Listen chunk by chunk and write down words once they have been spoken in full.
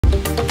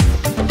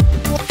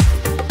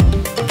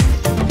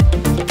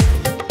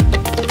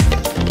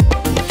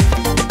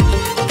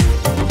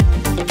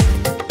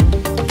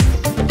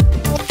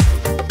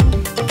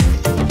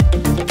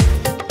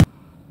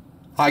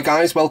Hi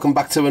guys, welcome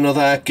back to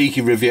another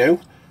geeky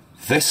review.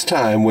 This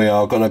time we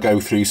are going to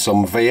go through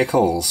some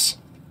vehicles.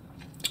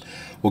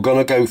 We're going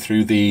to go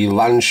through the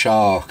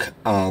Landshark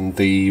and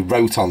the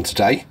Roton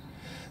today.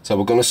 So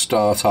we're going to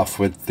start off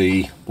with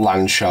the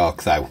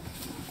Landshark though.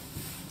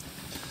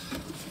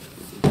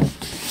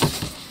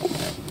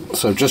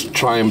 So just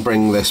try and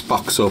bring this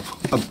box up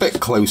a bit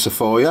closer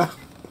for you.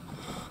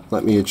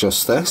 Let me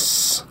adjust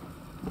this.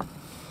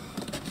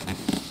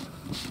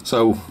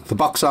 So the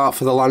box art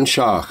for the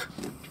Landshark.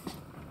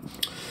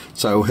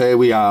 So here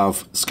we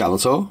have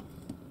Skeletor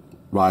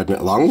riding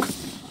it along.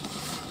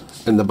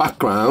 In the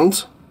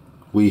background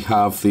we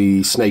have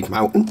the Snake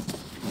Mountain,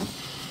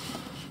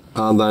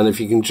 and then if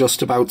you can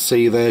just about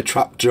see there,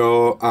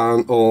 Trapjaw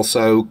and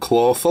also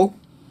Clawful.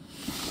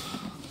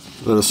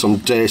 There's some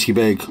dirty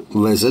big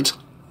lizard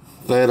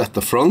there at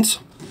the front.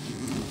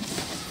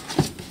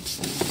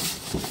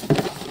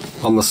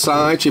 On the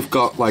side you've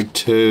got like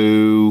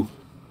two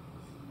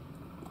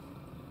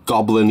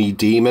goblin-y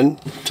demon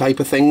type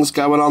of things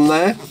going on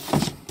there,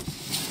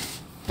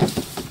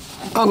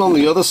 and on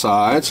the other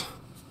side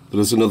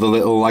there's another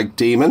little like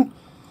demon,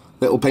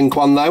 little pink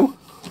one though.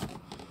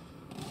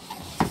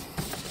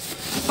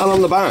 And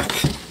on the back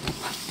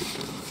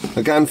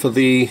again, for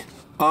the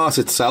art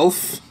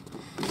itself,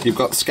 you've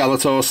got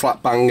Skeletor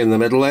slap bang in the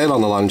middle there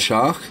on the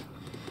Landshark,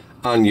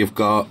 and you've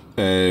got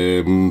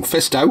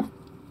Fisto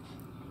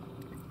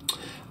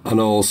and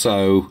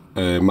also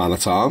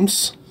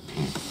Man-at-Arms.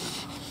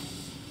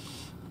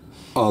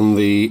 On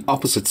the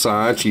opposite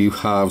side you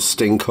have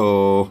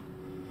Stinkor,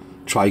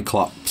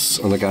 Triclops,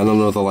 and again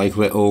another like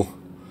little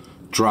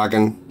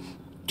dragon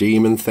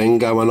demon thing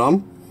going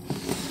on.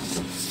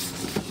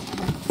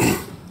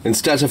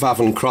 Instead of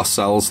having cross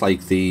cells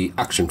like the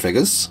action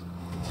figures,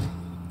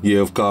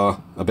 you've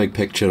got a big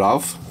picture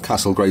of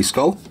Castle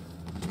Grayskull,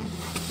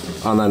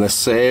 and then a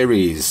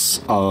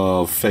series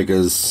of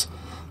figures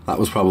that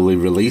was probably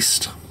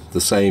released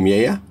the same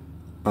year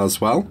as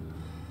well.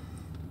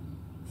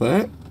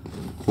 There.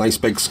 Nice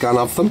big scan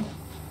of them.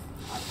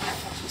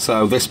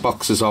 So this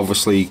box is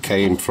obviously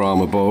came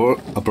from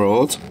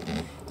abroad,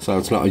 so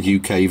it's not a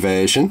UK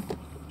version.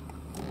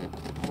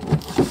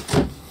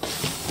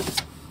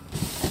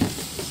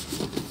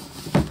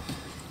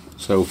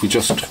 So if we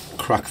just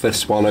crack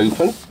this one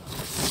open,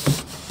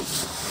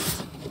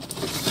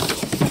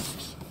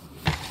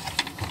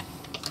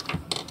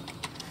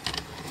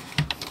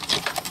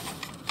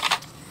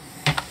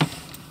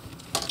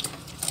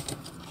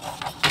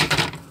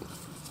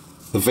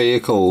 the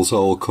vehicles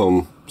all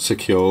come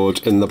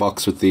secured in the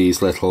box with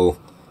these little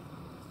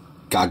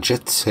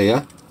gadgets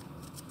here.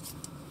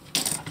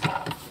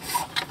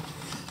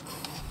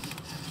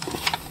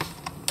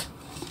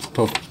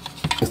 But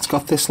it's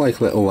got this like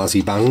little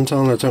Lazzy band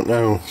on. I don't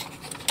know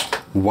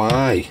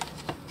why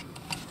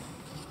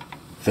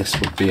this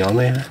would be on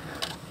here.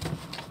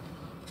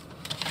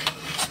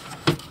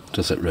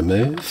 Does it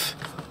remove?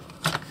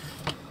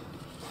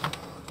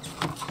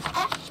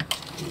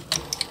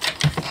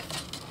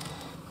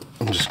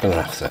 I'm just going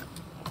to have to.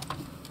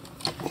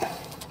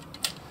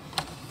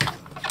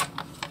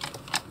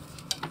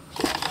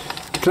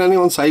 Can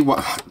anyone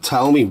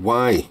tell me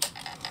why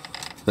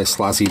this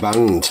Lazzy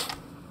band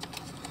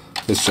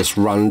is just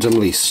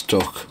randomly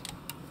stuck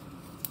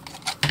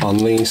on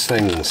these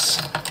things?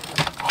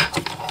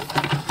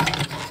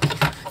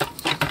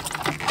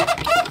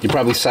 You're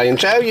probably saying,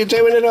 Joe, you're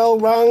doing it all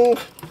wrong.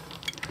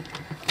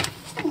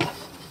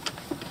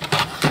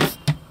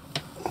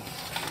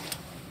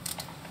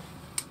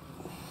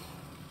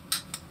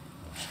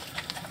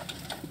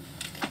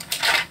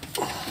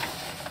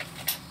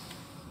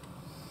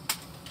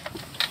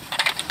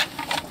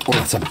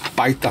 To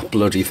bite that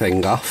bloody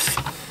thing off.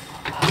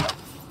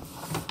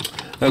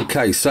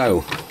 Okay,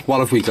 so what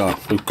have we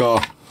got? We've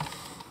got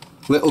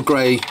little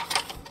grey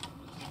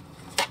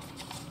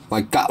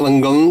like Gatling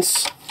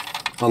guns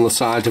on the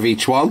side of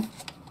each one.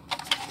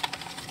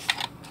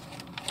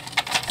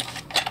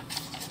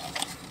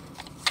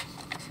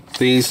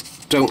 These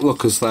don't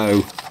look as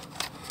though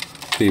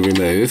they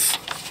remove.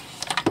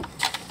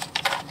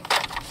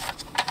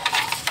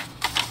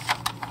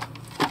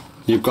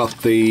 You've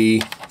got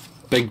the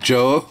big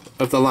jaw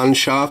of the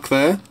Landshark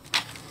there,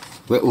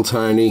 little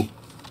tiny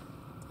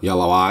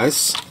yellow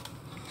eyes,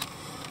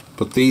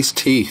 but these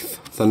teeth,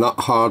 they're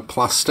not hard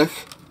plastic,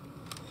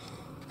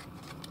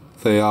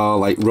 they are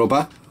like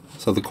rubber,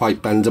 so they're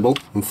quite bendable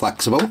and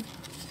flexible.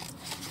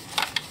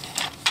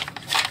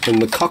 In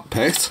the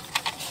cockpit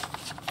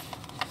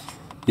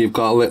you've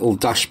got a little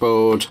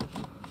dashboard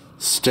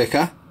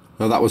sticker.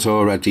 Now that was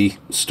already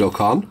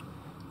stuck on,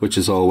 which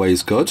is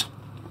always good.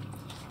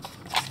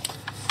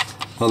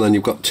 And then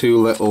you've got two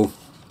little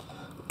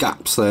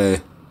gaps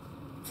there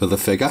for the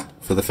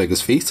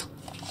figure's feet.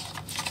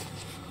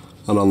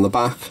 And on the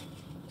back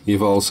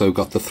you've also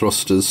got the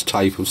thrusters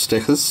type of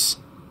stickers.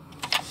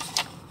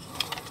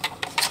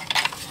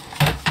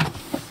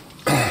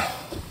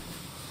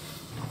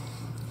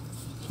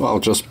 I'll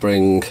just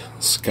bring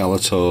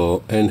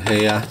Skeletor in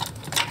here,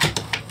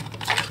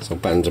 so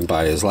bend him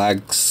by his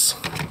legs.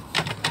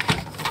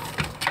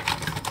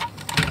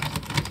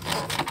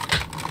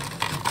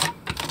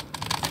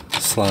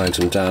 Slide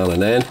him down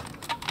and in.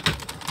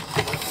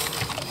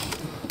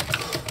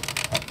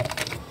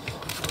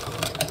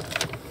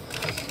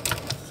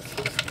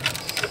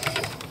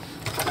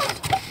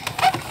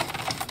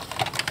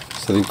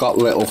 So they've got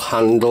little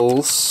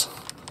handles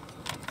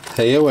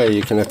here where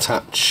you can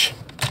attach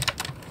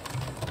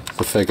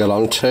the figure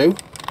onto.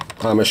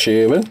 I'm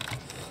assuming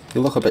you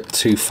look a bit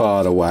too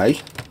far away.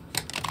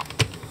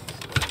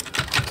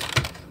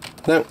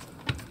 No.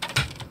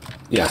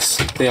 Yes,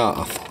 they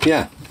are.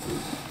 Yeah.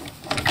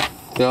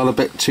 They are a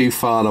bit too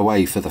far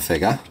away for the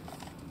figure.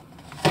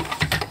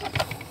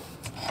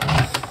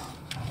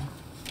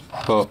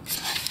 But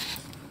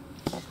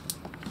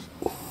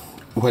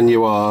when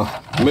you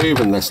are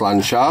moving this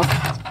land shark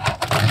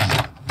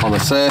on a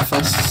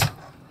surface,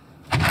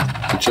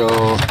 the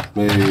jaw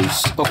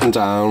moves up and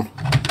down,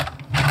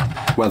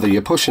 whether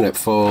you're pushing it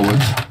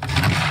forward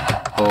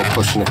or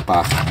pushing it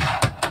back.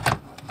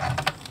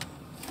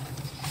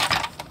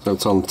 So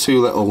it's on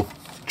two little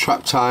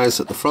trap ties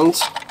at the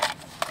front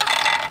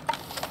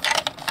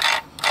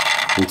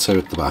and two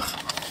at the back.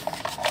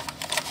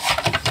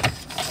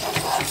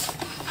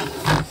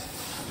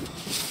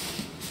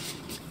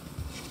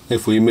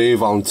 If we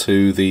move on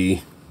to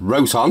the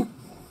Roton,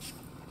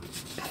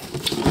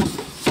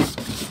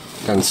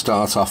 and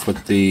start off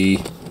with the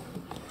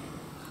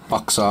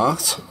box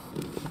art.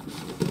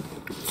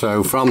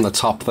 So from the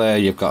top there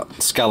you've got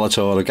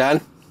Skeletor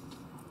again,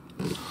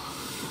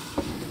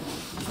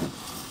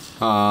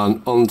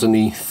 and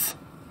underneath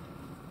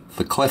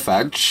the cliff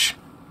edge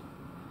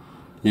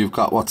you've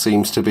got what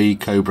seems to be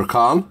Cobra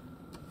Khan,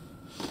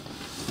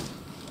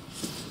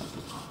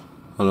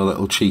 and a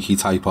little cheeky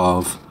type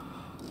of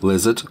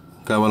lizard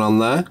going on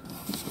there.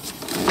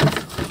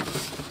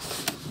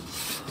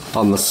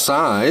 On the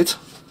side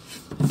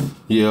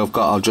you've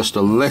got just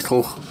a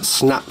little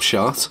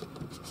snapshot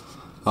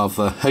of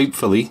the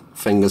hopefully,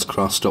 fingers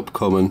crossed,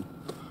 upcoming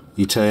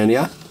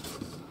Eternia,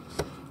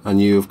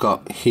 and you've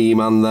got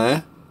He-Man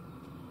there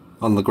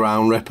on the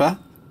Ground Ripper.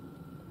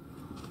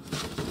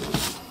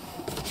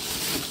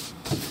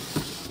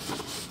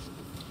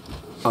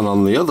 And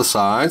on the other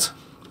side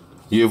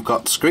you've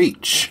got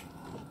Screech.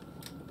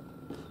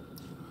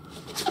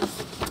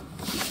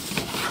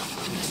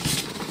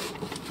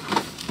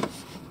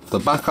 The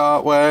back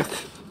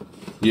artwork,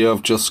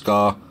 you've just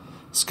got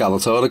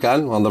Skeletor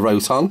again on the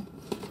Roton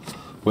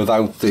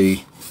without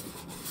the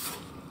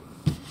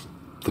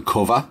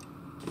cover,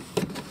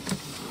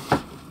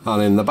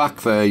 and in the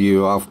back there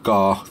you have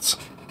got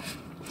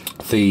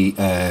the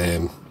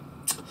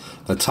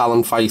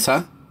Talon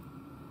Fighter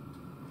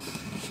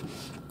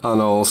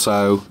and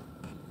also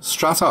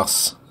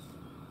Stratos.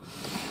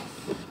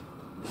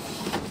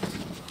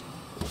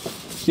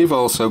 You've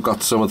also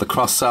got some of the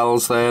cross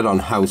cells there on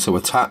how to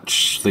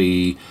attach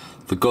the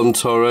gun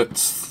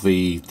turrets,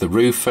 the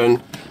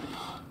roofing,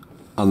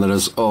 and there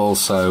is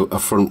also a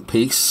front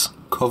piece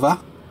cover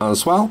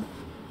as well,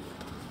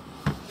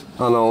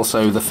 and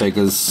also the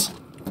figures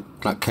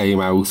that came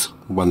out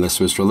when this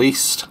was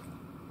released.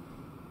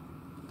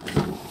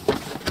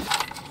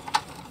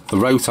 The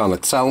Roton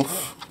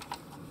itself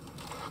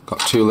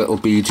got two little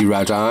beady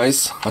red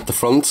eyes at the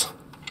front.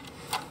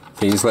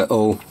 These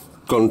little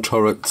gun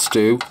turrets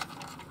do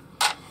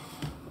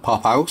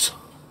pop out,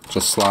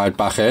 just slide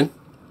back in.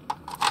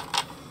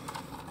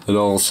 It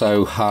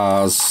also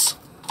has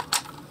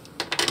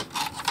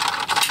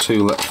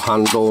two little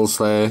handles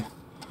there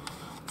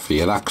for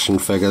your action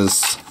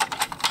figures,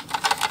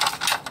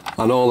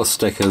 and all the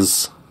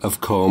stickers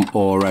have come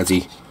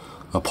already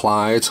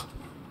applied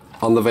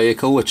on the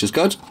vehicle, which is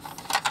good.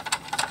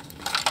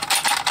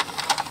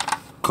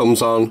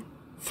 Comes on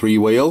 3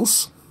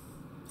 wheels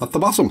at the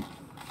bottom.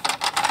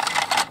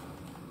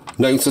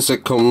 Notice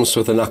it comes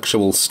with an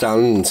actual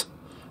stand,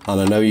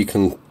 and I know you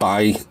can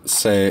buy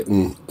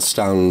certain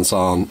stands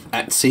on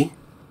Etsy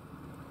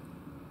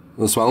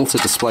as well to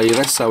display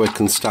this so it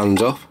can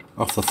stand up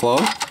off the floor.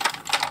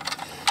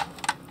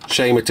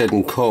 Shame it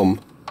didn't come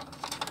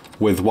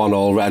with one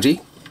already,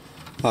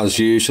 as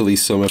usually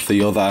some of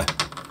the other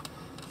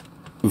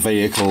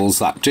vehicles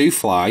that do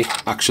fly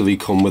actually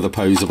come with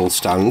opposable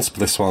stands, but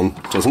this one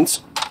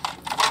doesn't.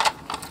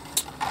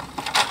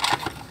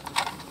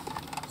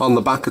 On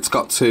the back it's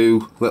got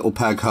 2 little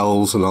peg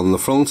holes, and on the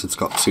front it's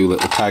got 2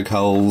 little peg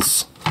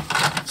holes.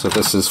 So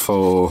this is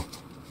for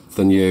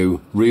the new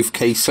roof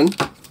casing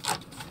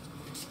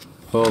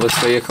for this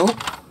vehicle.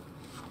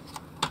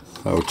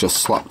 So it just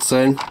slots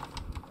in.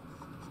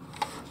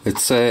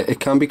 It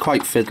can be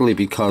quite fiddly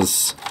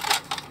because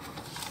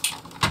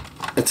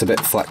it's a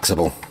bit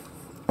flexible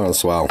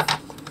as well.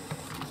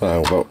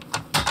 So,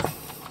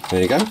 but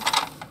there you go.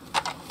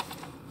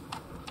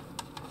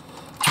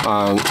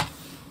 And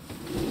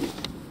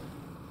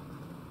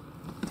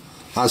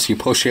as you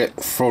push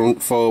it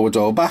front, forward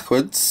or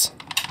backwards,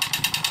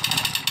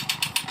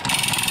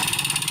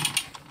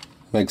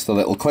 makes the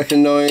little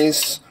clicking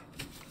noise.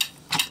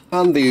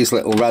 and these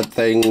little red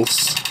things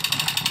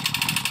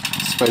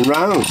spin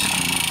round.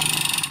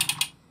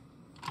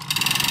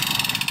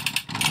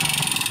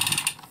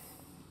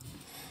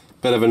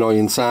 Bit of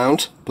annoying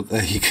sound, but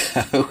there you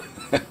go.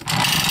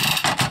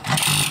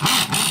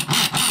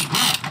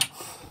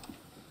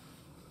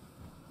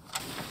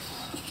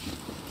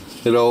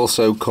 It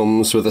also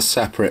comes with a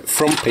separate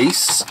front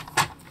piece.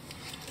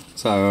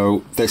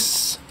 So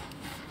this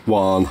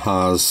one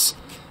has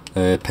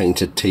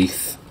painted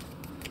teeth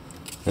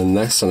in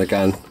this, and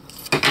again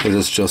it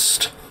is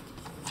just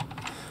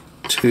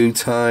two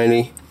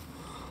tiny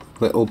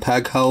little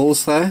peg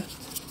holes there.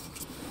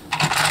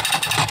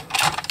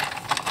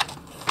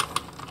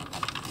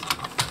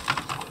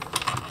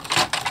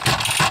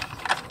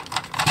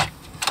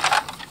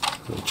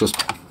 It just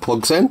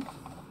plugs in,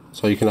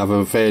 so you can have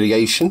a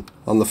variation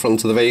on the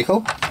front of the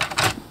vehicle.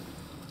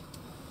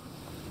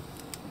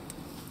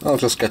 I'll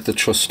just get the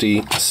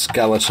trusty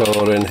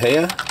Skeletor in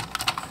here.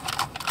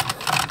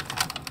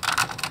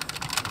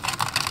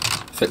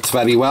 Fits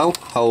very well,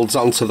 holds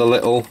onto the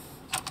little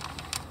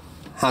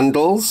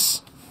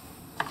handles.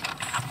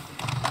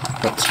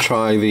 Let's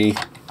try the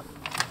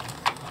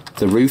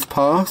roof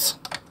part.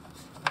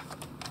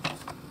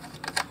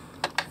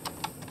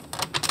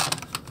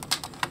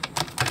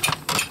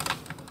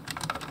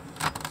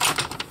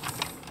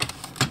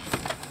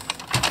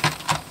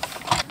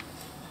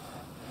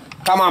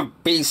 Come on,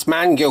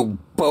 Beastman, you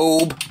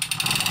boob!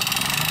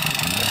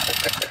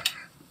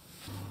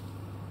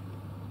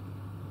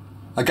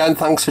 Again,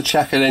 thanks for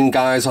checking in,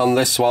 guys, on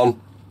this one.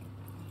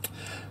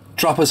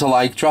 Drop us a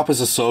like, drop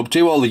us a sub,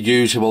 do all the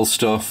usual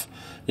stuff.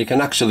 You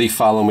can actually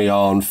follow me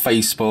on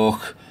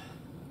Facebook,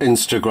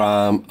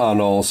 Instagram,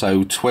 and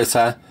also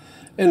Twitter,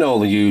 in all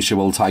the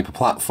usual type of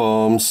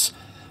platforms.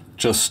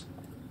 Just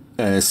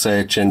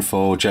searching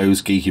for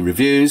Joe's Geeky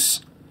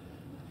Reviews.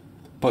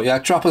 But yeah,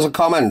 drop us a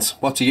comment.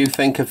 What do you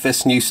think of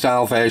this new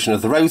style version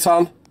of the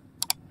Roton?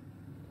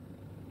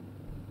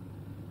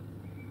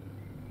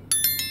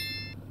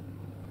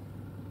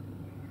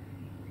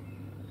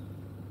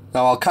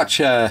 Now I'll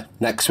catch you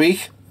next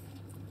week.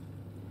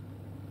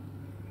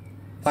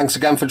 Thanks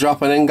again for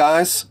dropping in,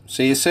 guys.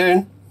 See you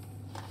soon.